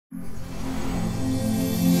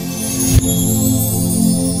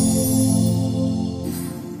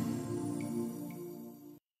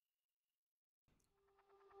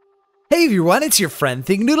Hey everyone, it's your friend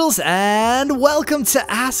Think Noodles, and welcome to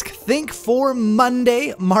Ask Think for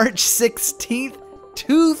Monday, March 16th,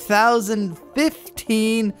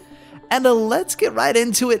 2015. And let's get right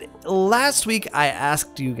into it. Last week, I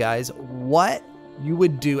asked you guys what you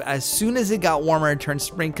would do as soon as it got warmer and turned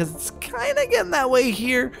spring, because it's kind of getting that way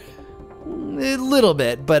here a little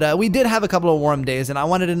bit. But we did have a couple of warm days, and I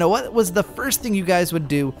wanted to know what was the first thing you guys would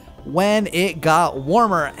do when it got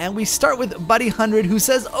warmer. And we start with Buddy 100, who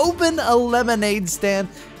says open a lemonade stand,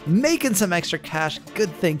 making some extra cash.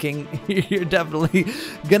 Good thinking. You're definitely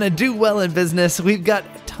gonna do well in business. We've got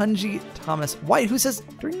Tunji Thomas White, who says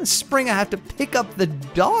during the spring I have to pick up the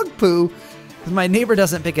dog poo because my neighbor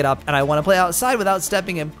doesn't pick it up and I want to play outside without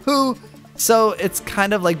stepping in poo. So it's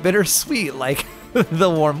kind of like bittersweet, like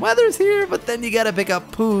the warm weather's here, but then you gotta pick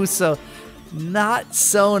up poo, so not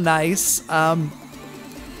so nice.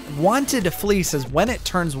 Wanted to Flee says when it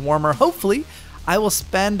turns warmer, hopefully I will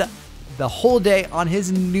spend the whole day on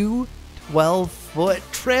his new 12-foot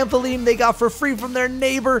trampoline they got for free from their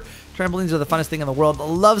neighbor. Trampolines are the funnest thing in the world.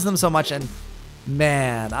 Loves them so much. And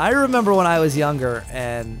man, I remember when I was younger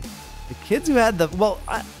and the kids who had the, well,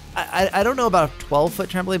 I don't know about a 12-foot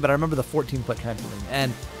trampoline, but I remember the 14-foot trampoline.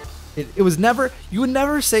 And it was never, you would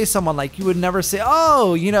never say someone like, you would never say,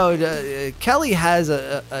 oh, you know, Kelly has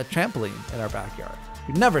a trampoline in our backyard.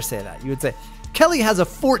 You'd never say that. You would say, Kelly has a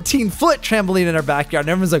 14-foot trampoline in her backyard. And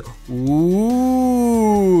everyone's like,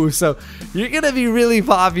 ooh. So you're going to be really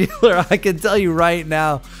popular. I can tell you right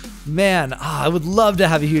now. Man, I would love to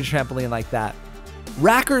have a huge trampoline like that.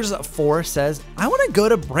 Rackers4 says, I want to go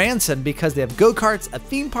to Branson because they have go-karts, a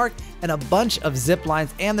theme park, and a bunch of zip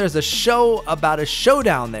lines. And there's a show about a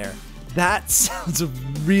showdown there. That sounds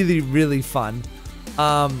really, really fun.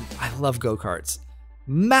 I love go-karts.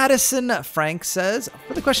 Madison Frank says,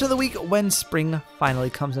 for the question of the week, when spring finally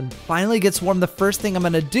comes and finally gets warm, the first thing I'm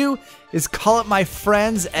going to do is call up my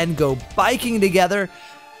friends and go biking together.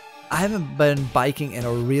 I haven't been biking in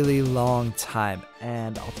a really long time,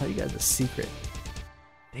 and I'll tell you guys a secret.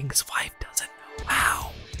 Thing's wife doesn't know.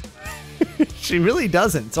 Wow. She really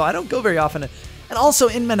doesn't, so I don't go very often. And also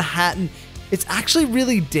in Manhattan, it's actually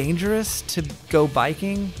really dangerous to go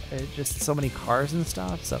biking. Just so many cars and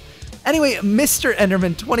stuff, so... Anyway, Mr.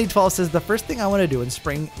 Enderman 2012 says the first thing I want to do in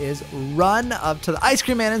spring is run up to the ice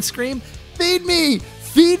cream man and scream, feed me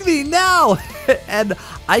now. And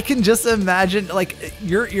I can just imagine, like,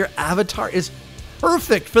 your avatar is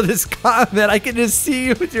perfect for this comment. I can just see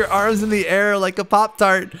you with your arms in the air like a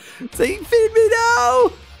Pop-Tart saying, feed me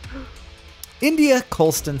now. India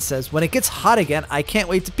Colston says, when it gets hot again, I can't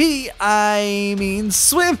wait to pee. I mean,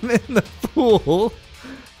 swim in the pool.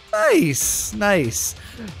 Nice, nice.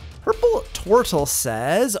 Purple Tortle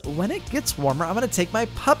says, when it gets warmer, I'm going to take my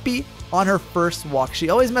puppy on her first walk.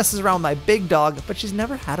 She always messes around with my big dog, but she's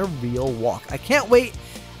never had a real walk. I can't wait,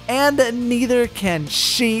 and neither can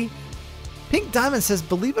she. Pink Diamond says,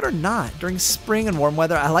 believe it or not, during spring and warm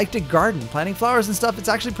weather, I like to garden. Planting flowers and stuff, it's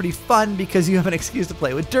actually pretty fun because you have an excuse to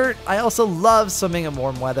play with dirt. I also love swimming in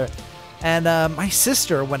warm weather. And my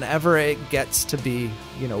sister, whenever it gets to be,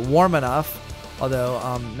 you know, warm enough,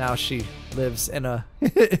 although now she lives in a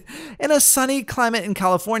in a sunny climate in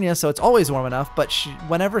California, so it's always warm enough, but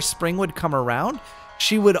whenever spring would come around,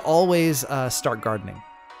 she would always start gardening.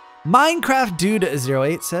 Minecraft Dude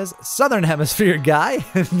 08 says, Southern Hemisphere guy.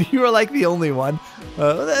 You are like the only one.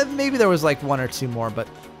 Maybe there was like one or two more, but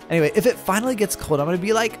anyway, if it finally gets cold, I'm gonna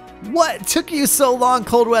be like, what took you so long,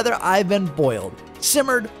 cold weather? I've been boiled,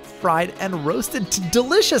 simmered, fried, and roasted to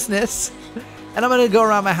deliciousness. And I'm going to go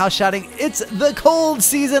around my house shouting, it's the cold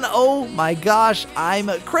season. Oh my gosh, I'm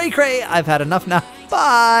cray-cray. I've had enough now.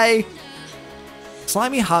 Bye.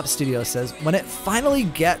 Slimy Hop Studio says, when it finally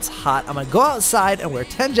gets hot, I'm going to go outside and wear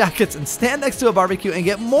 10 jackets and stand next to a barbecue and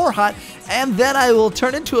get more hot. And then I will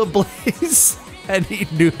turn into a blaze and eat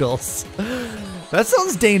noodles. That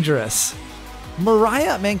sounds dangerous.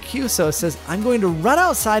 Mariah Mancuso says, I'm going to run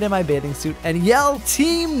outside in my bathing suit and yell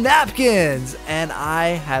Team Napkins. And I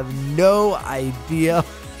have no idea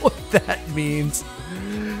what that means.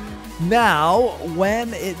 Now,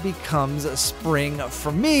 when it becomes spring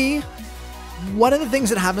for me, one of the things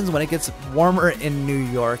that happens when it gets warmer in New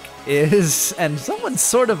York is, and someone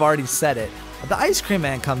sort of already said it, the ice cream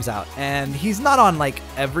man comes out. And he's not on like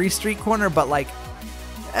every street corner, but like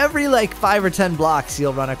every like 5 or 10 blocks,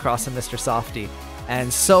 you'll run across a Mr. Softy.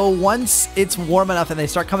 And so once it's warm enough and they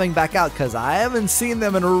start coming back out, because I haven't seen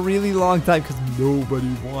them in a really long time because nobody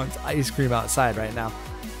wants ice cream outside right now.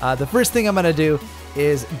 The first thing I'm going to do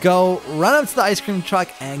is go run up to the ice cream truck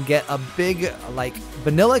and get a big like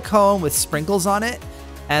vanilla cone with sprinkles on it.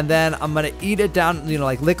 And then I'm going to eat it down, you know,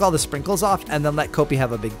 like lick all the sprinkles off and then let Kopi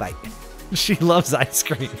have a big bite. She loves ice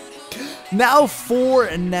cream. Now for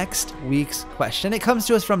next week's question. It comes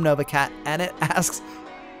to us from NovaCat, and it asks,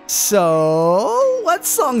 so what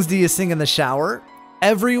songs do you sing in the shower?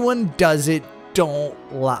 Everyone does it,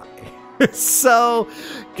 don't lie. So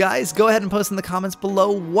guys, go ahead and post in the comments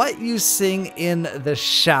below what you sing in the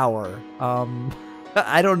shower.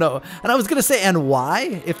 I don't know. And I was gonna say, and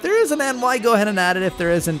why? If there is an and why, go ahead and add it. If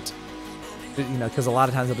there isn't, you know, because a lot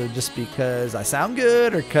of times it'll just be because I sound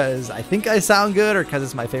good, or because I think I sound good, or because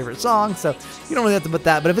it's my favorite song. So you don't really have to put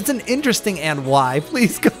that. But if it's an interesting and why,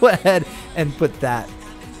 please go ahead and put that.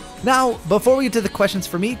 Now, before we get to the questions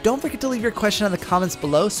for me, don't forget to leave your question in the comments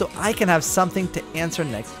below so I can have something to answer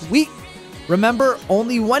next week. Remember,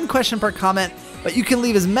 only one question per comment, but you can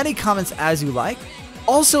leave as many comments as you like.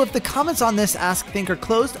 Also, if the comments on this Ask Think are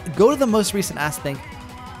closed, go to the most recent Ask Think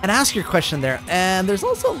and ask your question there. And there's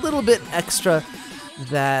also a little bit extra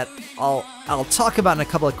that I'll talk about in a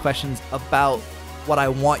couple of questions about what I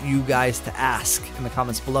want you guys to ask in the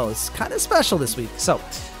comments below. It's kind of special this week. So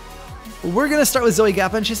we're going to start with Zoe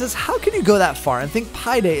Gappa, and she says, how can you go that far and think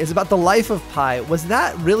Pi Day is about the life of Pi? Was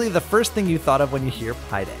that really the first thing you thought of when you hear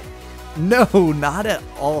Pi Day? No, not at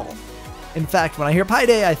all. In fact, when I hear Pi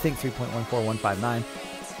Day, I think 3.14159.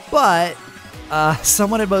 But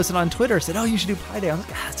someone had posted on Twitter, said, oh, you should do Pi Day. I was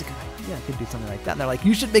like, that's a good idea. I could do something like that. And they're like,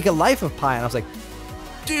 you should make a life of Pi. And I was like,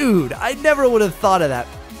 dude, I never would have thought of that.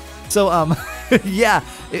 So, yeah,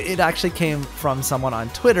 it actually came from someone on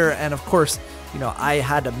Twitter. And of course, you know, I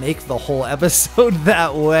had to make the whole episode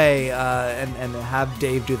that way and have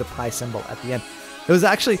Dave do the pi symbol at the end. It was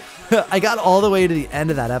actually, I got all the way to the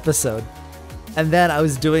end of that episode, and then I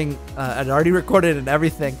was doing, I'd already recorded and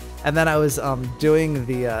everything, and then I was doing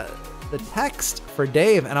the text for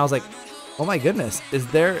Dave, and I was like, oh my goodness, is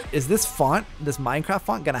this font, this Minecraft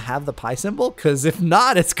font, gonna have the pi symbol? Because if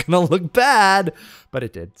not, it's gonna look bad. But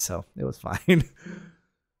it did, so it was fine.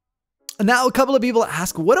 Now, a couple of people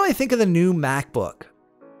ask, what do I think of the new MacBook?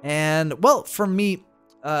 And, well, for me,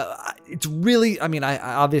 it's really, I mean, I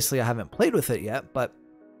obviously I haven't played with it yet, but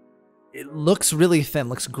it looks really thin,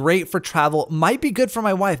 looks great for travel. Might be good for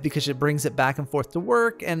my wife because it brings it back and forth to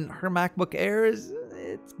work, and her MacBook Air it's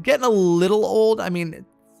getting a little old. I mean,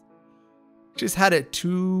 she's had it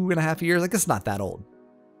 2.5 years. Like, it's not that old.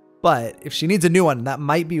 But if she needs a new one, that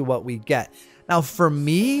might be what we get. Now, for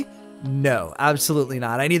me, no, absolutely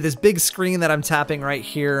not. I need this big screen that I'm tapping right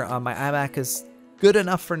here. My iMac is good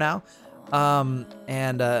enough for now.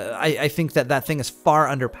 I think that thing is far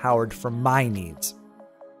underpowered for my needs.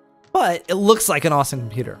 But it looks like an awesome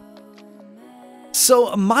computer.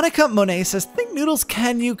 So Monica Monet says, think Noodles,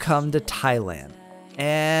 can you come to Thailand?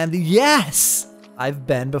 And yes, I've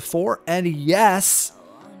been before. And yes,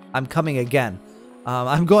 I'm coming again.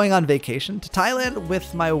 I'm going on vacation to Thailand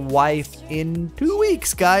with my wife in 2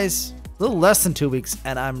 weeks, guys. A little less than 2 weeks.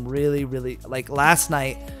 And I'm really, like last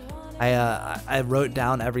night, I wrote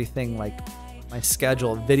down everything, like my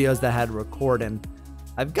schedule of videos that I had to record. And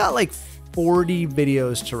I've got like 40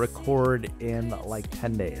 videos to record in like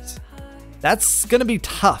 10 days. That's going to be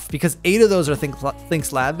tough because 8 of those are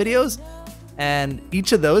Thinks Lab videos. And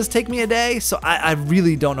each of those take me a day. So I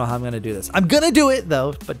really don't know how I'm going to do this. I'm going to do it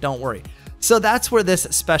though, but don't worry. So that's where this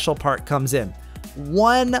special part comes in.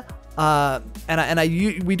 We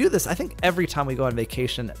do this, I think, every time we go on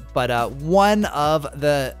vacation. But one of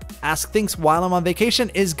the Ask Thinks while I'm on vacation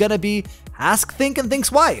is going to be Ask Think and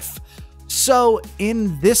Think's wife. So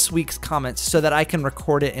in this week's comments, so that I can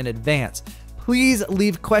record it in advance, please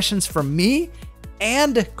leave questions for me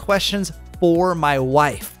and questions for my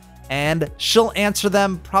wife. And she'll answer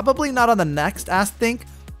them probably not on the next Ask Think,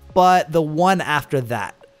 but the one after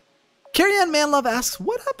that. Carrie Ann Manlove asks,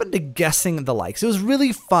 what happened to guessing the likes? It was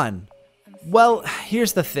really fun. Well,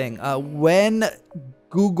 here's the thing. When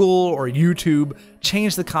Google or YouTube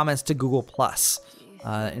changed the comments to Google+,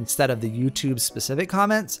 instead of the YouTube specific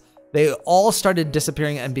comments, they all started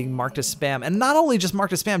disappearing and being marked as spam. And not only just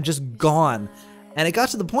marked as spam, just gone. And it got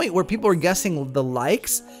to the point where people were guessing the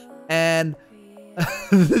likes and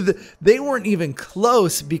they weren't even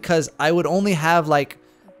close because I would only have like,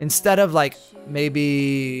 instead of like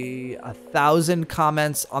maybe 1,000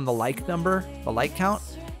 comments on the like number, the like count,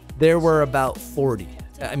 there were about 40.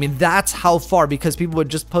 I mean, that's how far, because people would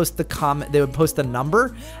just post the comment, they would post the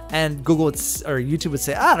number and Google would, or YouTube would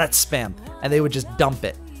say, ah, that's spam. And they would just dump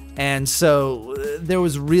it. And so there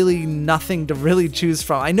was really nothing to really choose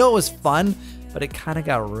from. I know it was fun, but it kind of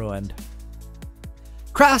got ruined.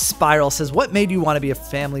 Craft Spiral says, what made you want to be a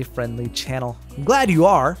family-friendly channel? I'm glad you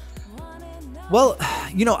are. Well,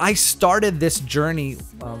 you know, I started this journey,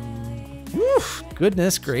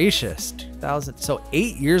 goodness gracious,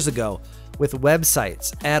 8 years ago with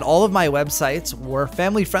websites, and all of my websites were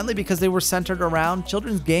family friendly because they were centered around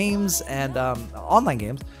children's games and online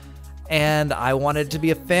games. And I wanted it to be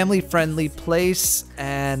a family friendly place,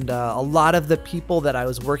 and a lot of the people that I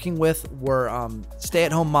was working with were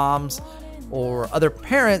stay-at-home moms or other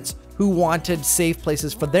parents who wanted safe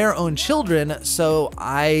places for their own children. So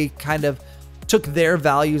I kind of took their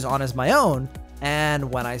values on as my own.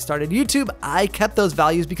 And when I started YouTube, I kept those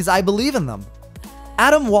values because I believe in them.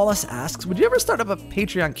 Adam Wallace asks, would you ever start up a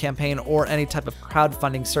Patreon campaign or any type of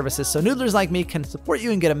crowdfunding services so noodlers like me can support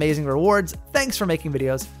you and get amazing rewards? Thanks for making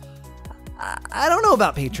videos. I don't know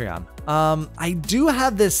about Patreon. I do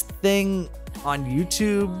have this thing on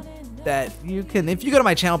YouTube that you can, if you go to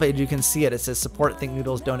my channel page, you can see it. It says support, think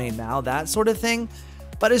noodles, donate now, that sort of thing.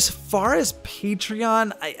 But as far as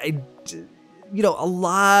Patreon, you know, a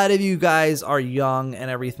lot of you guys are young and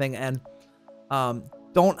everything, and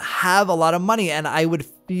don't have a lot of money, and I would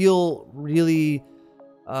feel really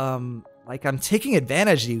like I'm taking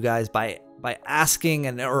advantage of you guys by asking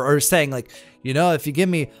and or saying, like, you know, if you give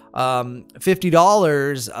me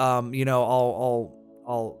 $50, you know,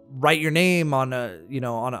 I'll write your name on a, you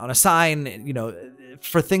know, on a sign, you know,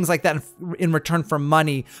 for things like that in return for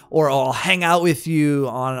money, or I'll hang out with you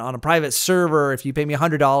on a private server if you pay me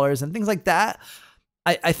 $100 and things like that.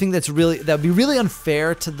 I think that would be really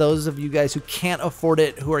unfair to those of you guys who can't afford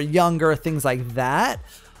it, who are younger, things like that.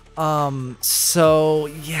 So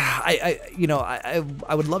yeah, you know,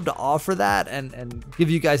 I would love to offer that and give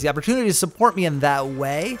you guys the opportunity to support me in that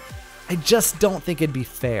way. I just don't think it'd be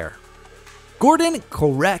fair. Gordon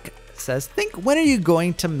Korek says, when are you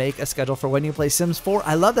going to make a schedule for when you play Sims 4?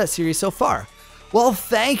 I love that series so far. Well,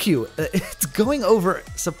 thank you. It's going over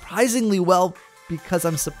surprisingly well because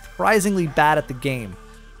I'm surprisingly bad at the game.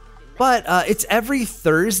 But it's every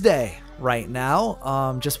Thursday right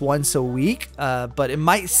now, just once a week. But it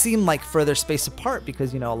might seem like further spaced apart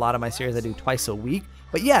because, you know, a lot of my series I do twice a week.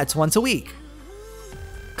 But yeah, it's once a week.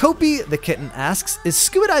 Kopi the Kitten asks, is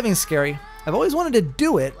scuba diving scary? I've always wanted to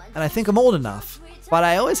do it, and I think I'm old enough. But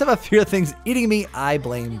I always have a fear of things eating me. I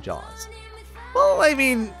blame Jaws. Well, I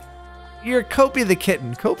mean, you're Kopi the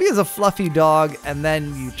Kitten. Kopi is a fluffy dog, and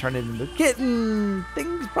then you turn it into a kitten.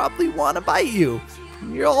 Things probably want to bite you.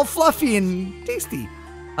 You're all fluffy and tasty.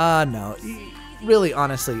 No, really,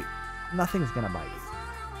 honestly, nothing's gonna bite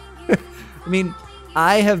you. I mean,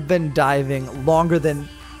 I have been diving longer than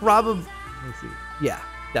probably, let me see. Yeah,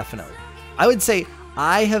 definitely. I would say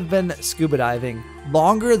I have been scuba diving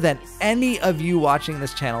longer than any of you watching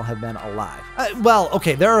this channel have been alive. Well,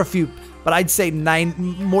 okay, there are a few, but I'd say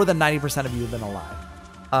more than 90% of you have been alive.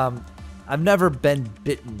 I've never been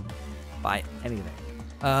bitten by anything.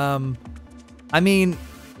 I mean,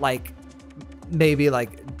 like, maybe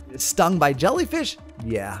like stung by jellyfish?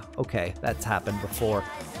 Yeah, okay, that's happened before.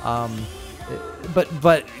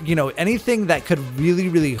 But you know, anything that could really,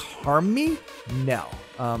 really harm me? No.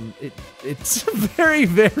 It's very,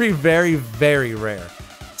 very, very, very rare.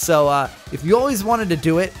 So if you always wanted to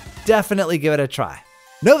do it, definitely give it a try.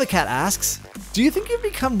 Novacat asks, do you think you've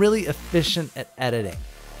become really efficient at editing?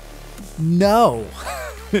 No.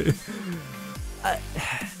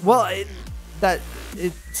 Well,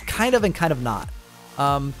 it's kind of and kind of not.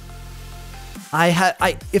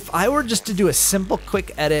 If I were just to do a simple,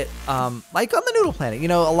 quick edit, like on the Noodle Planet, you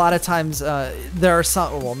know, a lot of times there are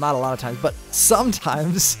some, well, not a lot of times, but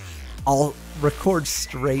sometimes I'll record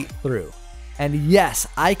straight through. And yes,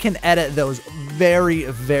 I can edit those very,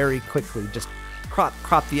 very quickly. Just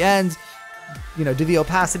crop the ends, you know, do the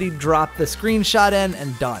opacity, drop the screenshot in,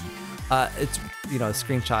 and done. It's, you know, a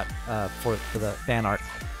screenshot for the fan art.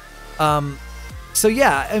 So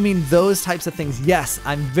yeah, I mean, those types of things, yes,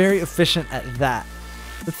 I'm very efficient at that.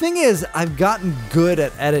 The thing is, I've gotten good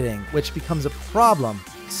at editing, which becomes a problem.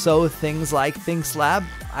 So things like ThinkSlab,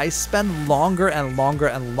 I spend longer and longer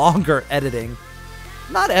and longer editing.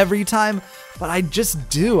 Not every time, but I just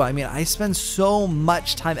do. I mean, I spend so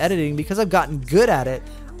much time editing because I've gotten good at it.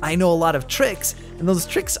 I know a lot of tricks, and those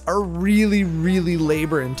tricks are really, really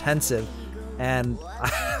labor intensive. And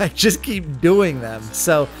I just keep doing them.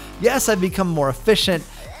 So yes, I've become more efficient,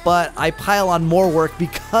 but I pile on more work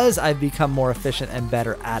because I've become more efficient and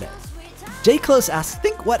better at it. Jay Close asks,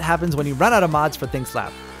 think what happens when you run out of mods for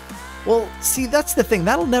ThinkSlab? Well, see, that's the thing.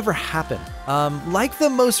 That'll never happen. Like the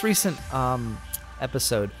most recent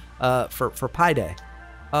episode for Pi Day.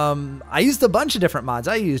 I used a bunch of different mods.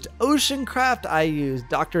 I used Oceancraft, I used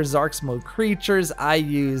Dr. Zark's Mode Creatures, I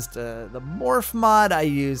used the Morph mod, I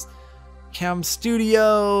used Cam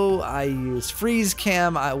Studio, I used Freeze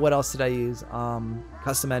Cam, what else did I use?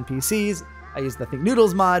 Custom NPCs, I used the Think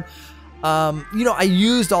Noodles mod. You know, I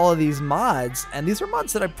used all of these mods, and these are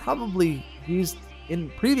mods that I probably used in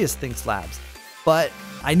previous Thinks Labs. But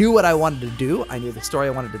I knew what I wanted to do. I knew the story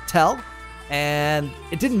I wanted to tell. And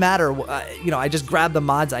it didn't matter, I just grabbed the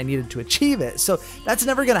mods I needed to achieve it. So that's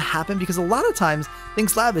never going to happen because a lot of times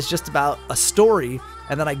Thinks Lab is just about a story,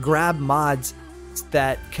 and then I grab mods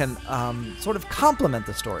that can sort of complement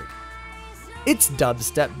the story. It's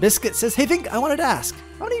Dubstep Biscuit says, hey Think, I wanted to ask,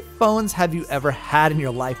 how many phones have you ever had in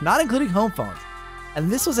your life, not including home phones?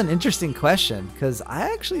 And this was an interesting question because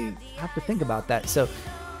I actually have to think about that. So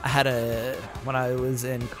I had when I was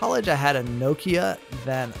in college, I had a Nokia,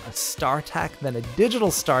 then a StarTAC, then a digital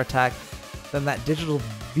StarTAC, then that digital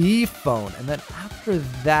V phone. And then after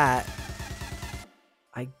that,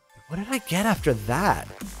 what did I get after that?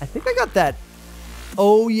 I think I got that.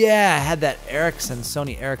 Oh yeah, I had that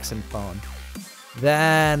Sony Ericsson phone.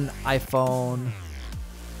 Then iPhone.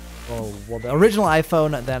 Oh, well, the original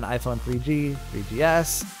iPhone, then iPhone 3G,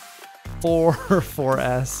 3GS, 4,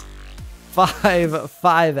 4S, 5,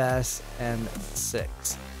 5S, and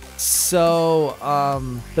 6. So,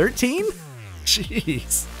 13?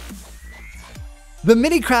 Jeez. The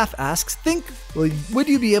Minecraft asks, Think, would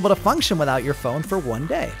you be able to function without your phone for one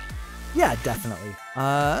day? Yeah, definitely.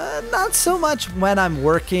 Not so much when I'm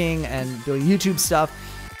working and doing YouTube stuff.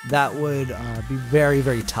 That would be very,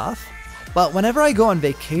 very tough. But whenever I go on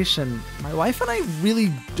vacation, my wife and I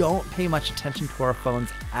really don't pay much attention to our phones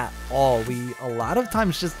at all. We a lot of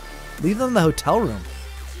times just leave them in the hotel room.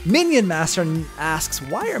 Minion Master asks,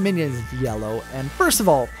 why are minions yellow? And first of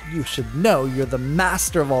all, you should know you're the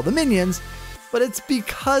master of all the minions, but it's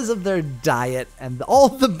because of their diet and all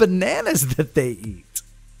the bananas that they eat.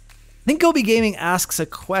 Think Gobi Gaming asks a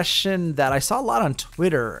question that I saw a lot on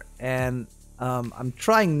Twitter, and I'm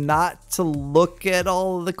trying not to look at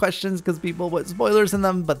all of the questions because people put spoilers in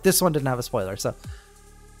them, but this one didn't have a spoiler. So it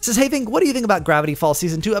says, hey Think, what do you think about Gravity Falls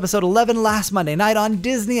Season 2, Episode 11 last Monday night on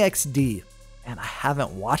Disney XD? And I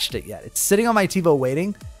haven't watched it yet. It's sitting on my TiVo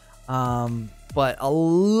waiting, but a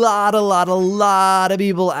lot of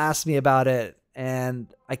people asked me about it, and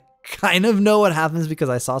I kind of know what happens because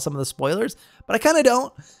I saw some of the spoilers, but I kind of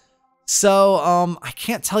don't. So I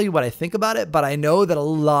can't tell you what I think about it, but I know that a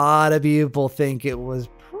lot of people think it was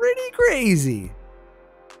pretty crazy.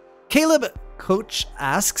 Caleb Coach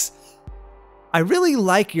asks, I really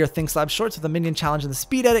like your Thinks Lab shorts with the minion challenge and the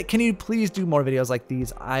speed edit. Can you please do more videos like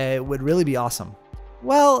these? I would really be awesome.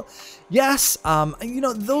 Well, yes,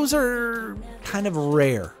 those are kind of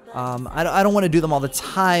rare. I don't want to do them all the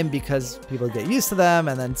time because people get used to them,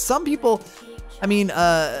 and then some people,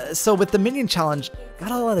 so with the minion challenge,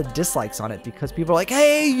 got a lot of dislikes on it because people are like,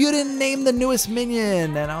 hey, you didn't name the newest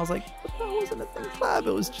minion. And I was like, but that wasn't a Thinks Lab.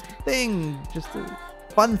 It was just a thing, just a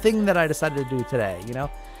fun thing that I decided to do today,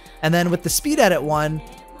 And then with the speed edit one,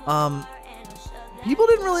 people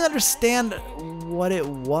didn't really understand what it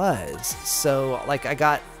was. So like I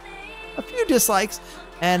got a few dislikes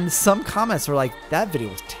and some comments were like, that video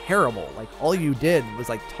was terrible. Like all you did was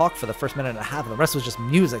like talk for the first minute and a half and the rest was just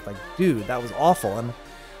music. Like, dude, that was awful. And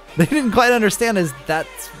they didn't quite understand is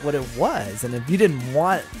that's what it was. And if you didn't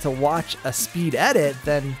want to watch a speed edit,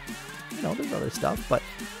 then there's other stuff. But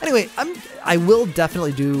anyway, I will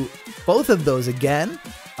definitely do both of those again.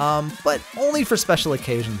 But only for special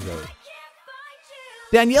occasions, really.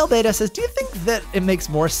 Danielle Beta says, do you think that it makes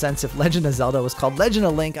more sense if Legend of Zelda was called Legend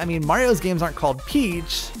of Link? Mario's games aren't called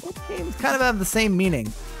Peach. Both games kind of have the same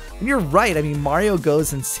meaning. And you're right. Mario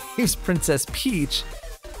goes and saves Princess Peach,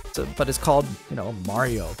 but it's called,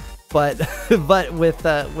 Mario. But with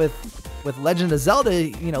Legend of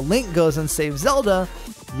Zelda, Link goes and saves Zelda,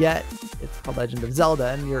 yet it's called Legend of Zelda.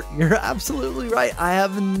 And you're absolutely right. I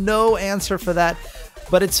have no answer for that.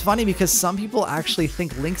 But it's funny because some people actually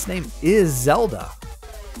think Link's name is Zelda.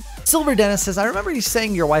 Silver Dennis says, I remember you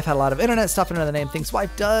saying your wife had a lot of internet stuff under the name Think's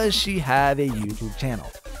Wife. Does she have a YouTube channel?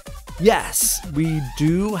 Yes, we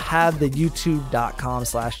do have the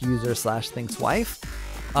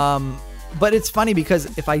youtube.com/user/thinkswife. But it's funny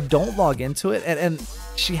because if I don't log into it, and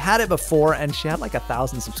she had it before and she had like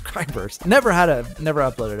 1,000 subscribers, never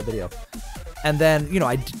uploaded a video. And then,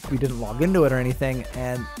 we didn't log into it or anything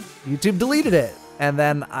and YouTube deleted it. And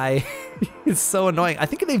then it's so annoying. I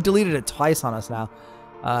think they've deleted it twice on us now.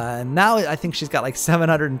 Now I think she's got like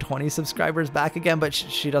 720 subscribers back again, but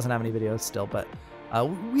she doesn't have any videos still. But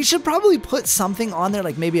we should probably put something on there,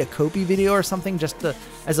 like maybe a copy video or something, just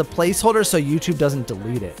as a placeholder so YouTube doesn't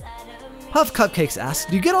delete it. Puff Cupcakes asks,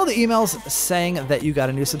 do you get all the emails saying that you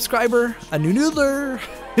got a new subscriber, a new noodler?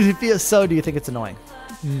 If so, do you think it's annoying?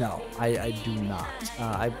 No, I do not.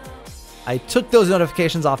 I took those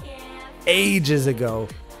notifications off ages ago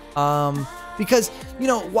because,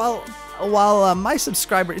 while while my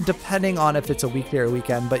subscriber, depending on if it's a weekday or a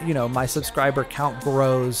weekend, but you know, my subscriber count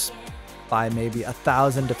grows by maybe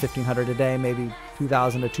 1,000 to 1,500 a day, maybe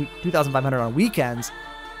 2,000 to 2,500 on weekends.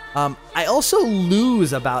 I also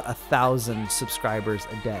lose about 1,000 subscribers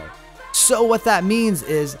a day. So what that means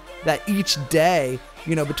is that each day,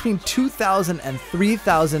 you know, between 2,000 and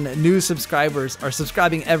 3,000 new subscribers are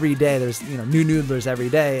subscribing every day. There's, you know, new noodlers every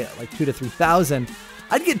day, like 2,000 to 3,000.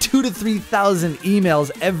 I'd get 2,000 to 3,000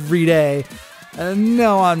 emails every day.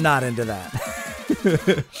 No, I'm not into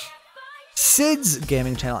that. Sid's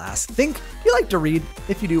gaming channel asks, think you like to read?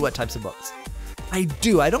 If you do, what types of books? I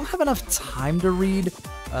do. I don't have enough time to read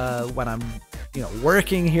when I'm, you know,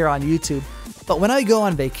 working here on YouTube. But when I go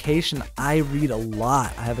on vacation, I read a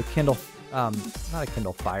lot. I have a Kindle, not a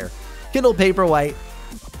Kindle Fire, Kindle Paperwhite,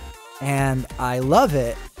 and I love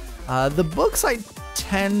it. The books I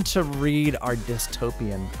tend to read are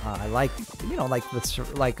dystopian. I like, you know, like this,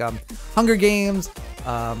 like Hunger Games.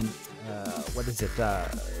 What is it?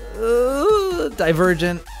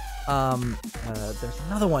 Divergent. There's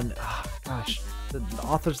another one. Oh, gosh, the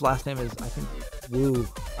author's last name is, I think, Wu.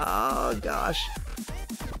 Oh gosh.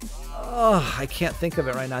 Oh, I can't think of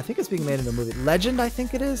it right now. I think it's being made into a movie. Legend, I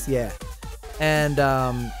think it is. Yeah. And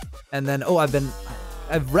then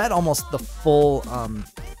I've read almost the full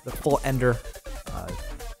Ender.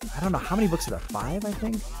 I don't know how many books are there. 5, I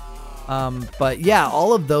think. But yeah,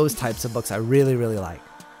 all of those types of books I really, really like.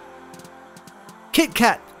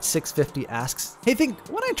 KitKat650 asks, hey, think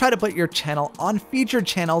when I try to put your channel on featured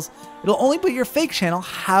channels, it'll only put your fake channel.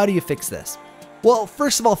 How do you fix this? Well,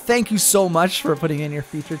 first of all, thank you so much for putting in your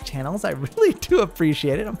featured channels. I really do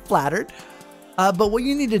appreciate it. I'm flattered. But what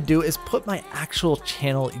you need to do is put my actual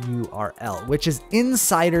channel URL, which is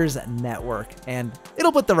Insiders Network, and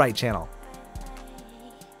it'll put the right channel.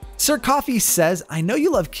 Sir Coffee says, I know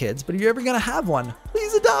you love kids, but are you ever going to have one?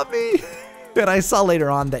 Please adopt me. And I saw later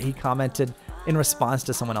on that he commented in response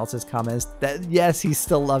to someone else's comments that yes, he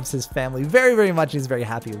still loves his family very, very much. He's very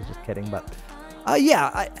happy. He was just kidding, but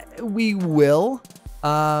yeah, we will.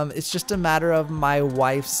 It's just a matter of my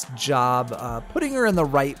wife's job, putting her in the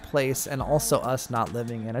right place, and also us not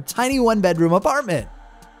living in a tiny 1-bedroom apartment.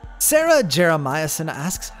 Sarah Jeremiahson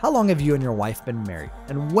asks, how long have you and your wife been married?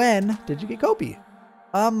 And when did you get Kopi?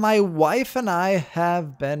 My wife and I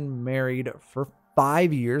have been married for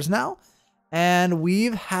 5 years now, and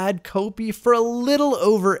we've had Kopi for a little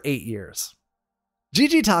over 8 years.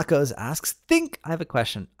 Gigi Tacos asks, think I have a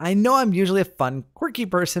question. I know I'm usually a fun, quirky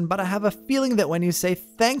person, but I have a feeling that when you say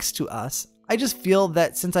thanks to us, I just feel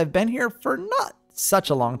that since I've been here for not such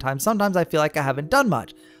a long time, sometimes I feel like I haven't done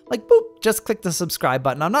much. Like, boop, just click the subscribe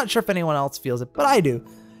button. I'm not sure if anyone else feels it, but I do.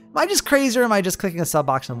 Am I just crazy, or am I just clicking a sub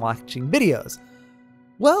box and watching videos?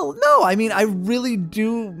 Well, no, I mean, I really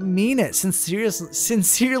do mean it.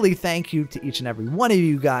 Sincerely thank you to each and every one of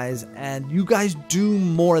you guys, and you guys do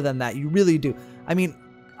more than that. You really do. I mean,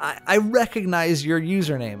 I recognize your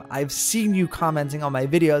username. I've seen you commenting on my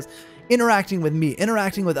videos, interacting with me,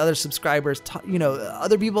 interacting with other subscribers, you know,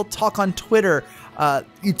 other people talk on Twitter.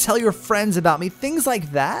 You tell your friends about me, things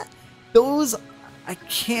like that. Those, I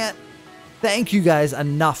can't thank you guys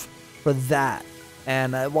enough for that.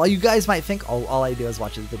 And while you guys might think, oh, all I do is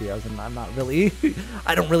watch his videos and I'm not really,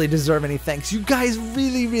 I don't really deserve any thanks, you guys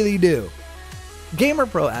really, really do.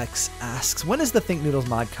 GamerProX asks, when is the Think Noodles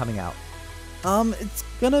mod coming out? It's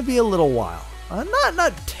gonna be a little while.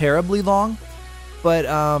 Not terribly long, but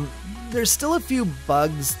there's still a few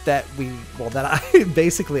bugs that I'm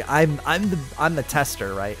the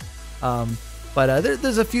tester, right? But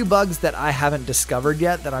there's a few bugs that I haven't discovered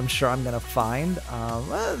yet that I'm sure I'm gonna find.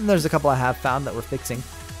 There's a couple I have found that we're fixing.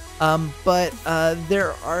 But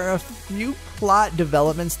there are a few plot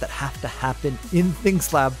developments that have to happen in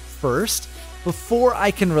ThinkSlab first before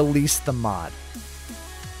I can release the mod.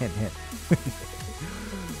 Hint, hint.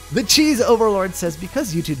 The Cheese Overlord says,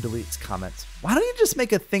 because YouTube deletes comments, why don't you just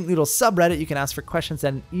make a Think Noodle subreddit? You can ask for questions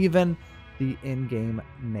and even the in-game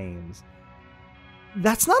names.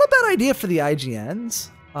 That's not a bad idea for the IGNs.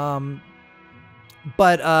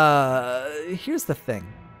 But here's the thing.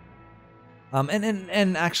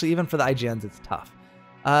 And actually, even for the IGNs, it's tough.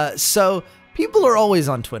 So people are always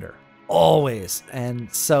on Twitter. Always. And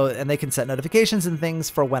they can set notifications and things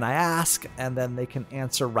for when I ask, and then they can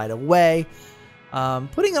answer right away.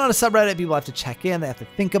 Putting it on a subreddit, people have to check in, they have to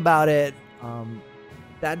think about it.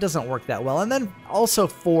 That doesn't work that well. And then also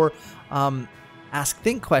for Ask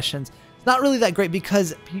Think questions, it's not really that great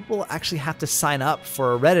because people actually have to sign up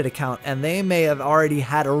for a Reddit account, and they may have already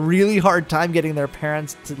had a really hard time getting their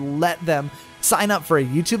parents to let them sign up for a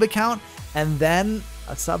YouTube account and then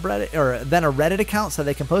a subreddit, or then a Reddit account so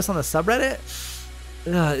they can post on the subreddit.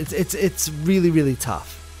 it's really, really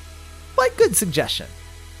tough. But good suggestion.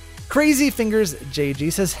 Crazy Fingers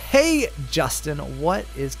JG says, hey, Justin, what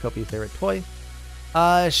is Kopi's favorite toy?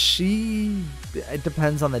 It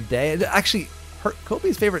depends on the day. Actually,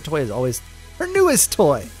 Kopi's favorite toy is always her newest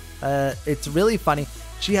toy. It's really funny.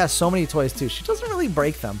 She has so many toys too. She doesn't really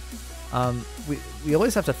break them. We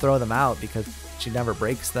always have to throw them out because she never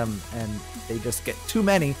breaks them and they just get too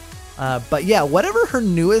many. But yeah, whatever her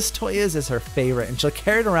newest toy is her favorite, and she'll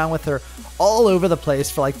carry it around with her all over the place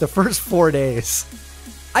for like the first 4 days.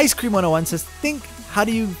 Ice Cream 101 says, think, how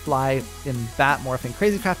do you fly in Batmorph in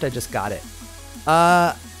Crazycraft? I just got it.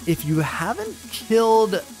 If you haven't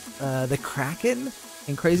killed the Kraken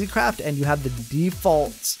in Crazycraft and you have the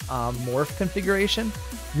default morph configuration,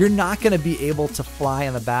 you're not going to be able to fly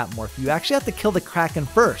in the Batmorph. You actually have to kill the Kraken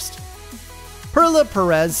first. Perla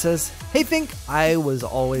Perez says, hey Think, I was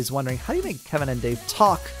always wondering, how do you make Kevin and Dave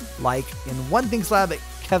talk? Like in One Thing Slab,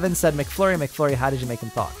 Kevin said McFlurry, how did you make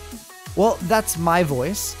him talk? Well, that's my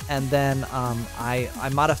voice, and then I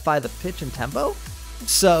modify the pitch and tempo.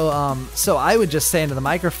 So I would just say into the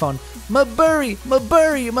microphone, "Maburry,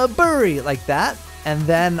 Maburry, Maburry," like that, and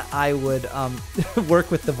then I would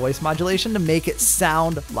work with the voice modulation to make it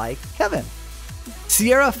sound like Kevin.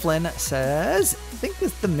 Sierra Flynn says, I think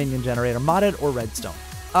it's the minion generator, modded or redstone.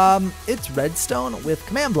 It's redstone with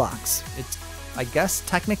command blocks. It's, I guess,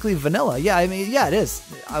 technically vanilla. Yeah, I mean, yeah, it is.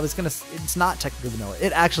 It's not technically vanilla.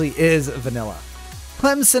 It actually is vanilla.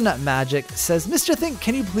 Clemson Magic says, Mr. Think,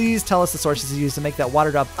 can you please tell us the sources you used to make that water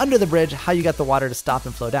drop under the bridge, how you got the water to stop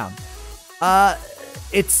and flow down?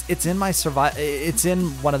 It's in my it's in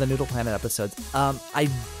one of the Noodle Planet episodes. I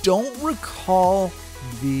don't recall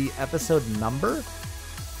the episode number,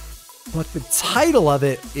 but the title of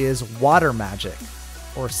it is Water Magic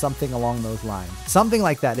or something along those lines. Something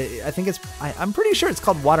like that. I'm pretty sure it's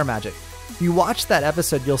called Water Magic. If you watch that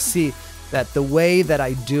episode, you'll see that the way that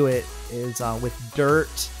I do it is with dirt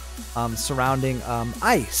surrounding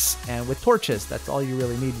ice and with torches. That's all you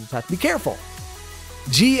really need. You just have to be careful.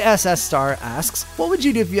 GSS Star asks, what would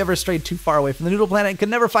you do if you ever strayed too far away from the Noodle Planet and could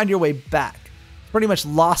never find your way back? Pretty much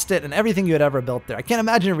lost it and everything you had ever built there. I can't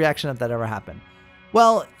imagine a reaction if that ever happened.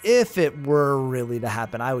 Well, if it were really to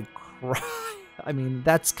happen, I would cry. I mean,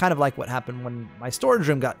 that's kind of like what happened when my storage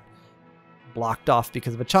room got blocked off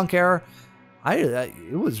because of a chunk error.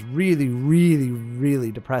 It was really, really,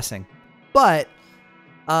 really depressing. But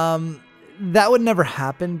that would never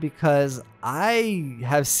happen because I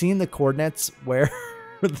have seen the coordinates where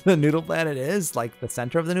the Noodle Planet is, like the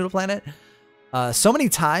center of the Noodle Planet, so many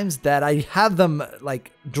times that I have them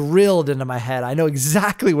like drilled into my head. I know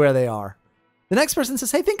exactly where they are. The next person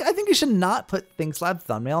says, hey, I think you should not put Things Lab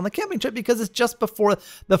thumbnail on the camping trip because it's just before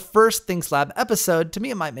the first Things Lab episode. To me,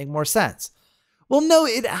 it might make more sense. Well, no,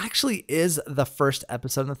 it actually is the first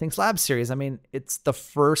episode in the Things Lab series. I mean, it's the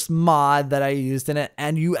first mod that I used in it.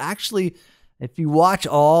 And you actually, if you watch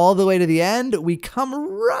all the way to the end, we come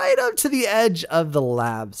right up to the edge of the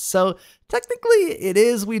lab. So technically it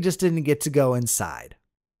is, we just didn't get to go inside.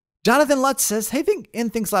 Jonathan Lutz says, hey,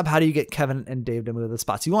 in Things Lab, how do you get Kevin and Dave to move the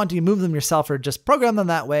spots you want? Do you move them yourself or just program them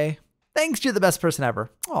that way? Thanks, you're the best person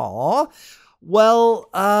ever. Aw. Well,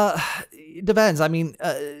 it depends. I mean,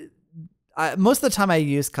 most of the time I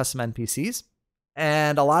use custom NPCs,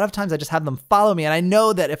 and a lot of times I just have them follow me. And I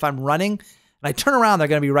know that if I'm running and I turn around, they're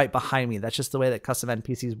going to be right behind me. That's just the way that custom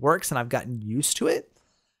NPCs works, and I've gotten used to it.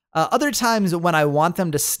 Other times when I want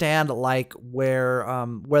them to stand like where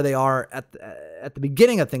they are at the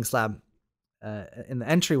beginning of Things Lab, in the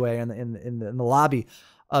entryway and in the lobby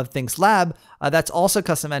of Things Lab, that's also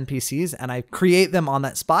custom NPCs, and I create them on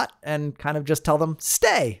that spot and kind of just tell them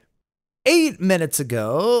stay. 8 minutes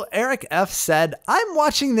ago, Eric F said, I'm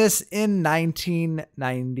watching this in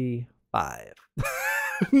 1995.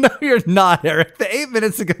 No, you're not, Eric. The 8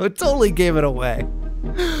 minutes ago totally gave it away.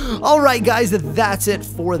 All right, guys, that's it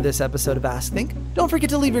for this episode of Ask Think. Don't forget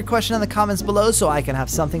to leave your question in the comments below so I can have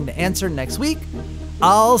something to answer next week.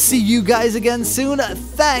 I'll see you guys again soon.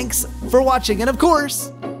 Thanks for watching, and of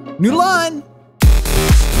course, Noodle on!